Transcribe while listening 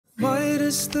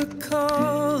is the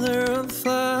color of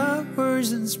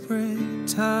flowers in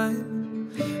springtime.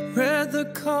 Red the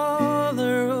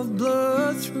color of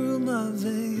blood through my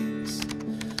veins.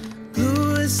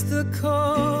 Blue is the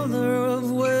color of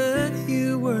when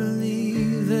you were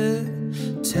leaving.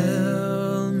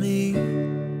 Tell me,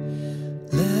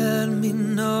 let me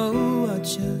know what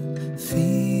you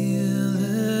feel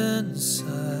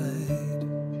inside,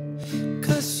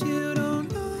 'cause you don't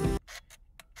know.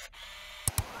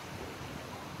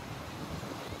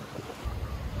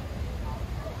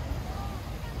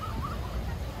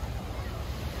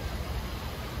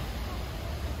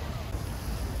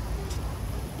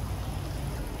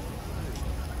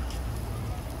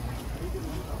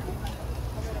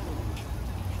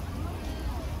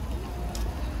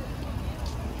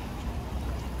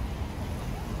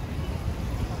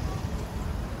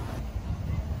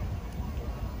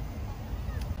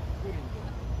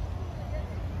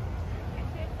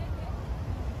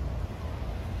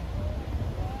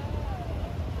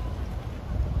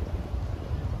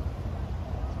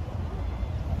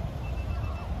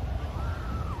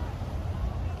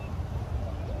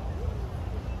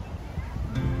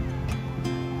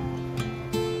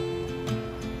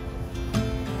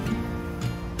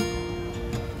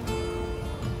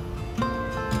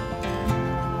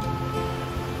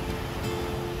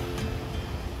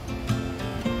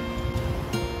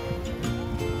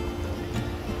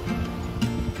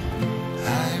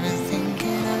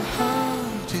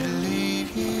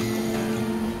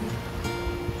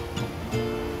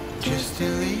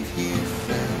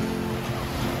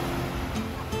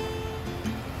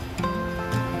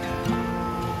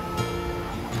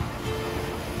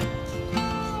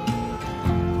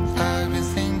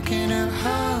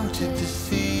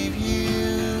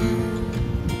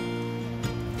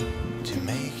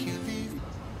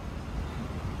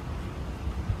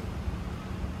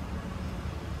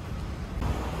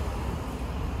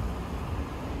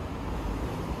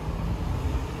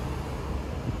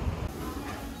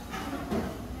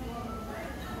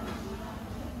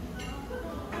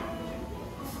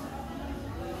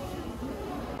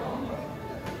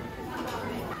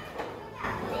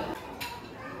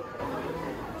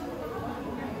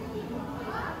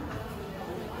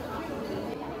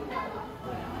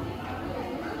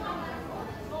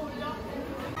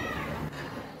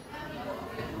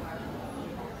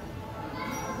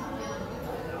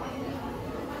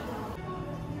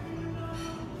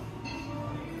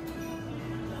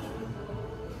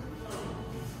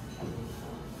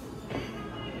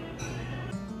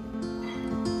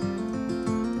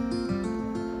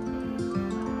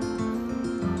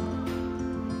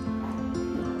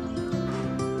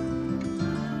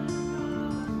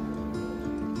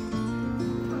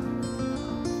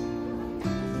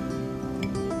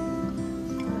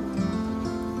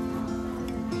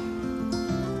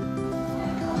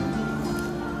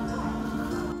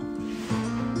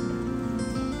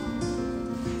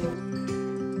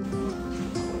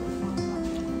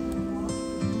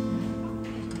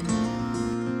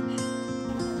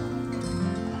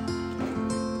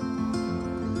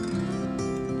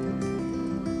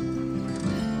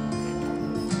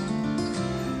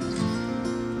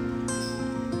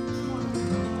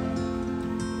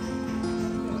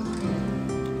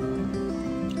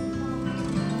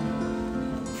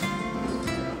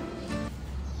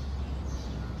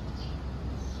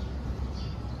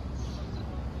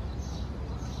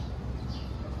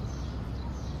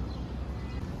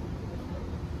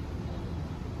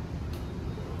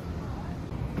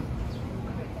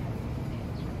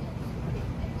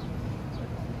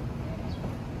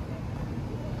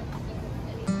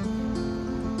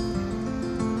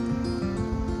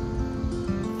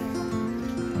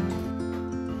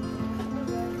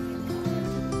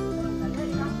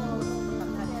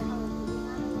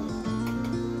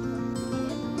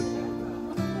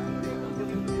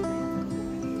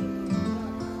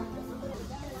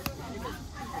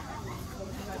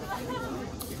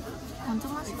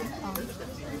 완전 맛있겠다.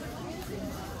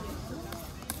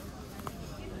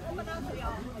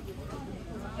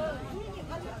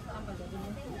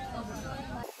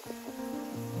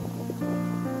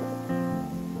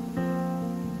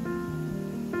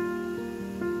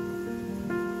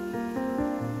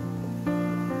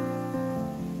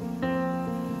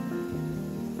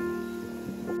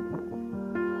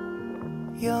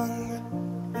 Young,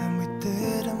 and we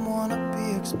didn't want to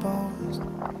be exposed.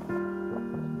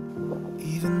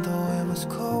 Even though it was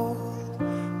cold,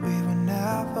 we were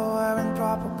never wearing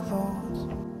proper clothes.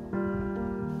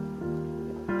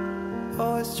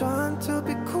 Always trying to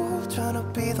be cool, trying to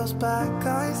be those bad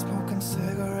guys, smoking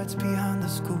cigarettes behind the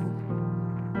school.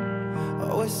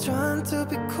 Always trying to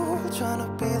be cool, trying to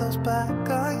be those bad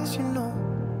guys, you know.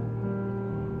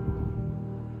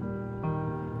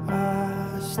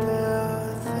 I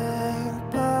still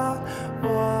think about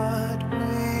what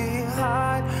we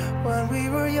had when we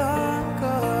were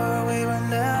younger. We were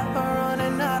never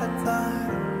running out of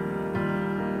time.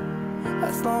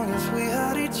 As long as we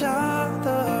had each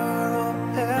other, oh,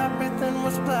 everything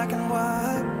was black and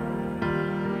white.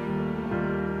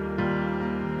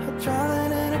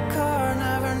 Driving in a car,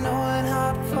 never knowing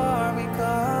how far we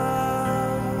go.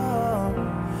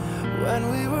 When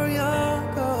we were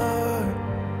younger,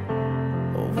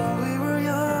 oh, when we were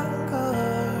younger.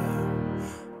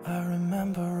 I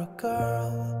remember a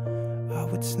girl, I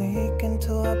would sneak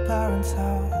into her parents'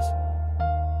 house.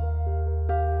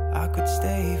 I could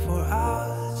stay for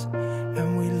hours,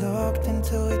 and we looked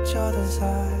into each other's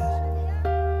eyes.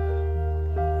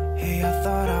 Hey, I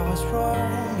thought I was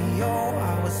Romeo,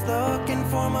 I was looking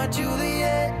for my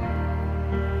Juliet.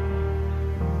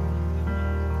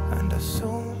 And as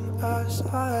soon as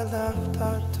I left,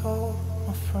 I told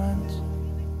my friends